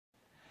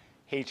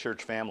Hey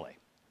church family,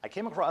 I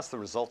came across the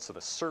results of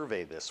a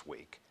survey this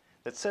week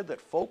that said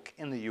that folk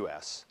in the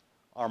U.S.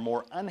 are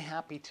more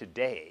unhappy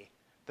today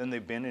than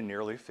they've been in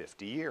nearly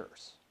 50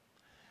 years.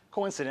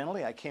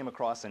 Coincidentally, I came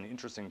across an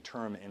interesting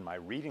term in my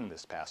reading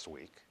this past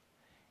week,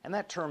 and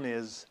that term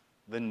is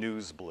the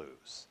news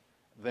blues.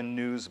 The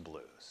news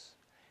blues.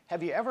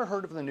 Have you ever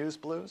heard of the news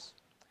blues?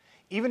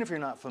 Even if you're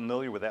not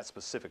familiar with that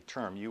specific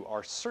term, you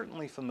are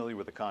certainly familiar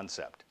with the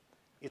concept.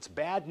 It's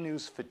bad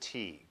news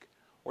fatigue,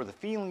 or the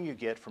feeling you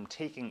get from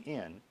taking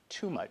in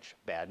too much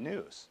bad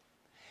news.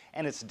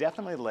 And it's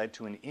definitely led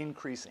to an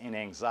increase in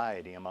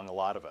anxiety among a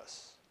lot of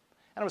us.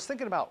 And I was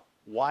thinking about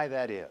why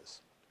that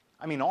is.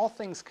 I mean, all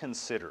things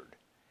considered,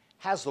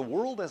 has the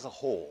world as a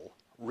whole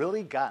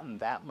really gotten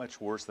that much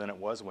worse than it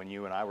was when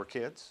you and I were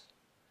kids?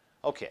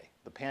 Okay,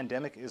 the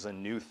pandemic is a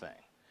new thing,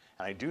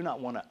 and I do not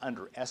want to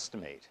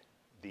underestimate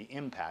the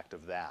impact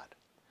of that.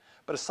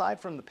 But aside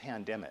from the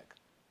pandemic,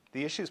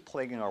 the issues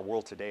plaguing our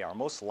world today are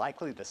most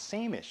likely the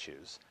same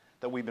issues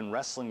that we've been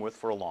wrestling with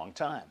for a long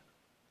time.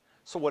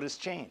 So what has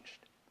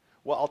changed?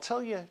 Well, I'll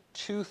tell you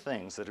two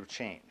things that have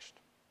changed.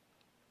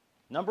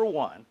 Number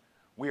one,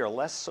 we are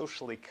less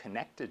socially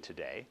connected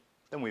today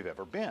than we've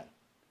ever been.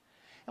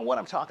 And what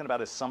I'm talking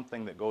about is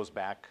something that goes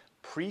back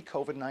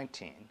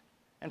pre-COVID-19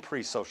 and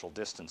pre-social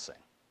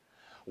distancing.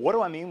 What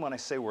do I mean when I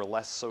say we're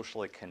less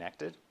socially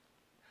connected?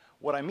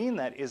 What I mean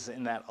that is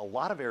in that a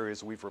lot of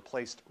areas we've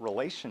replaced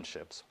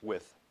relationships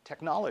with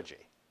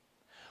technology.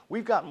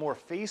 We've got more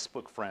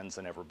Facebook friends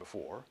than ever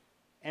before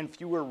and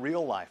fewer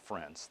real-life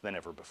friends than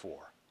ever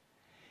before.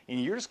 In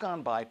years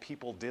gone by,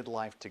 people did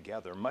life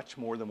together much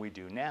more than we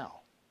do now.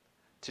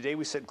 Today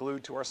we sit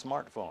glued to our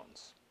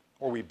smartphones,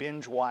 or we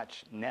binge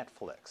watch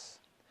Netflix.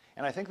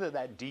 And I think that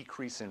that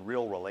decrease in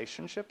real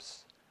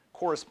relationships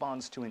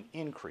corresponds to an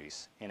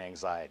increase in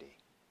anxiety.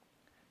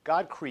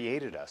 God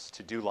created us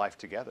to do life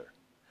together,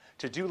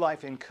 to do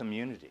life in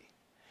community.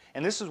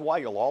 And this is why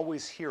you'll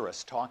always hear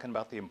us talking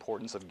about the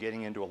importance of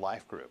getting into a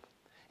life group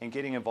and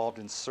getting involved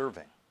in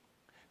serving.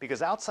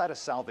 Because outside of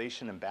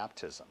salvation and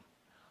baptism,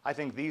 I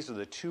think these are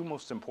the two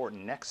most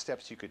important next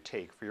steps you could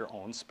take for your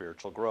own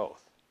spiritual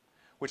growth.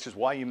 Which is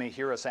why you may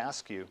hear us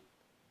ask you,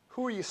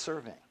 who are you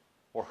serving?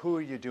 Or who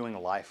are you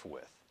doing life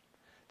with?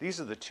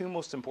 These are the two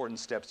most important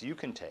steps you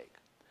can take,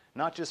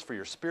 not just for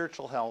your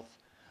spiritual health,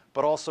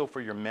 but also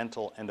for your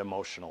mental and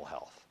emotional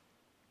health.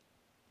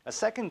 A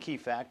second key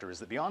factor is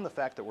that beyond the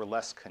fact that we're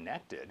less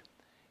connected,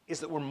 is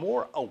that we're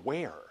more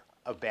aware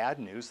of bad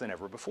news than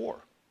ever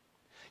before.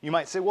 You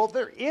might say, well,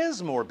 there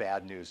is more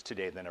bad news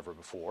today than ever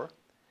before,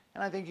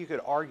 and I think you could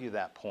argue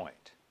that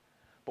point.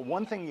 But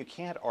one thing you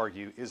can't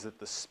argue is that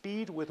the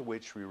speed with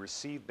which we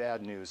receive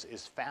bad news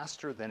is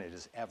faster than it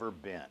has ever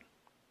been.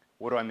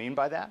 What do I mean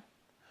by that?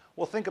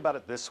 Well, think about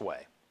it this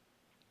way.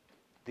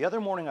 The other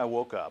morning I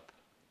woke up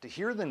to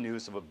hear the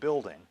news of a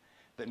building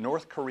that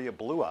North Korea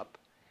blew up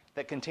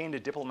that contained a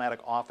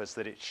diplomatic office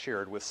that it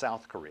shared with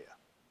South Korea.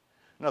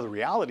 Now, the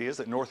reality is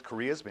that North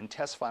Korea has been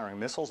test firing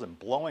missiles and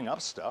blowing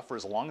up stuff for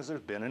as long as there's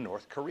been in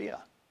North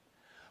Korea.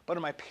 But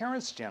in my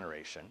parents'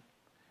 generation,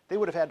 they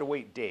would have had to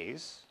wait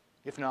days,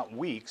 if not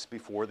weeks,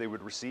 before they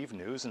would receive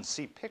news and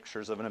see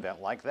pictures of an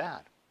event like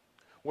that.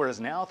 Whereas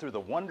now, through the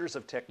wonders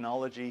of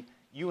technology,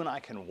 you and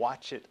I can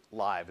watch it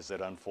live as it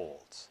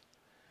unfolds.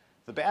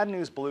 The bad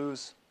news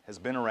blues has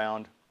been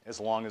around as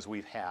long as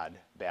we've had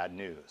bad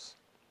news,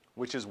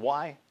 which is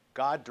why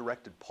God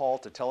directed Paul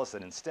to tell us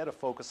that instead of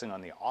focusing on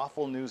the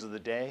awful news of the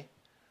day,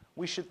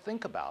 we should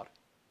think about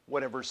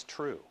whatever's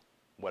true,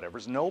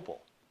 whatever's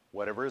noble,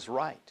 whatever is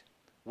right,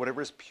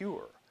 whatever is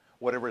pure,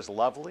 whatever is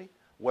lovely,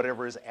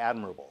 whatever is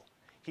admirable.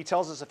 He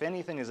tells us if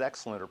anything is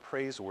excellent or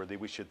praiseworthy,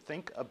 we should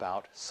think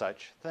about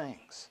such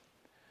things.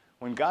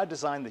 When God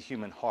designed the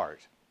human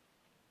heart,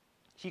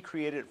 He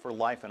created it for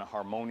life in a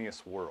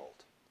harmonious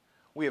world.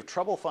 We have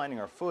trouble finding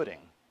our footing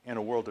in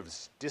a world of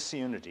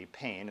disunity,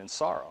 pain, and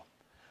sorrow.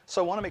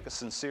 So I want to make a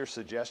sincere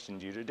suggestion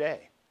to you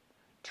today.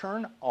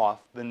 Turn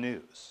off the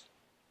news.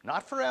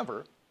 Not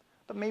forever,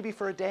 but maybe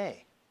for a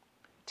day.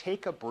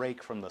 Take a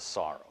break from the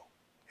sorrow.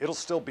 It'll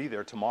still be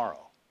there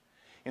tomorrow.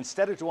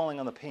 Instead of dwelling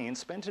on the pain,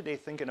 spend today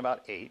thinking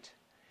about 8,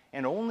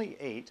 and only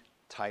 8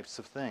 types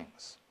of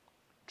things.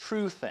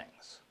 True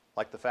things,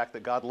 like the fact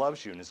that God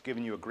loves you and has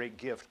given you a great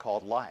gift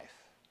called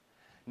life.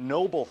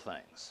 Noble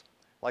things,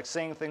 like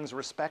saying things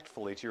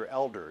respectfully to your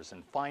elders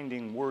and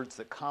finding words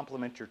that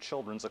compliment your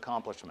children's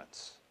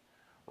accomplishments.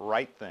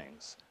 Right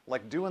things,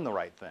 like doing the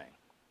right thing,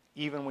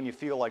 even when you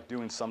feel like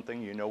doing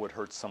something you know would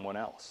hurt someone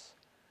else.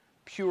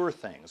 Pure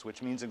things,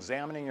 which means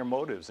examining your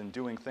motives and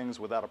doing things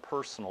without a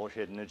personal or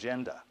hidden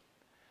agenda.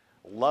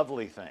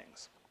 Lovely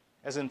things,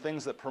 as in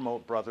things that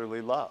promote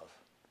brotherly love.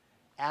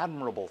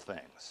 Admirable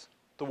things.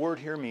 The word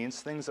here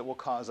means things that will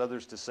cause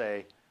others to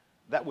say,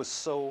 that was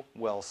so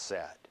well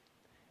said.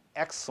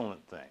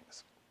 Excellent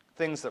things,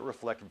 things that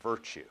reflect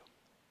virtue.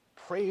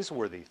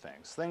 Praiseworthy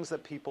things, things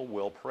that people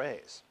will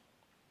praise.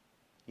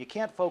 You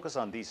can't focus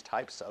on these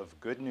types of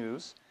good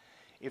news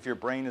if your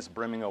brain is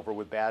brimming over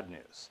with bad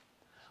news.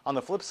 On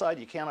the flip side,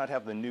 you cannot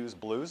have the news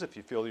blues if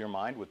you fill your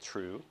mind with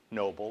true,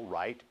 noble,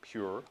 right,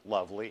 pure,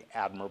 lovely,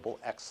 admirable,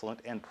 excellent,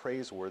 and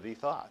praiseworthy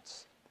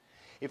thoughts.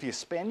 If you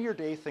spend your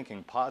day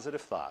thinking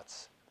positive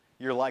thoughts,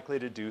 you're likely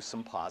to do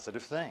some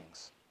positive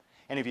things.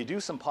 And if you do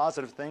some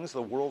positive things,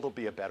 the world will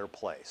be a better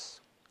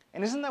place.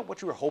 And isn't that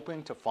what you were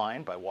hoping to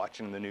find by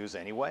watching the news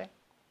anyway?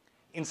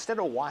 Instead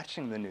of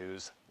watching the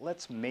news,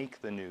 let's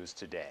make the news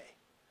today.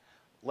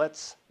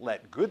 Let's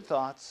let good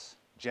thoughts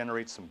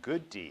generate some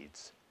good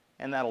deeds,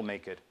 and that'll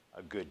make it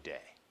a good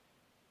day.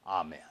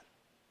 Amen.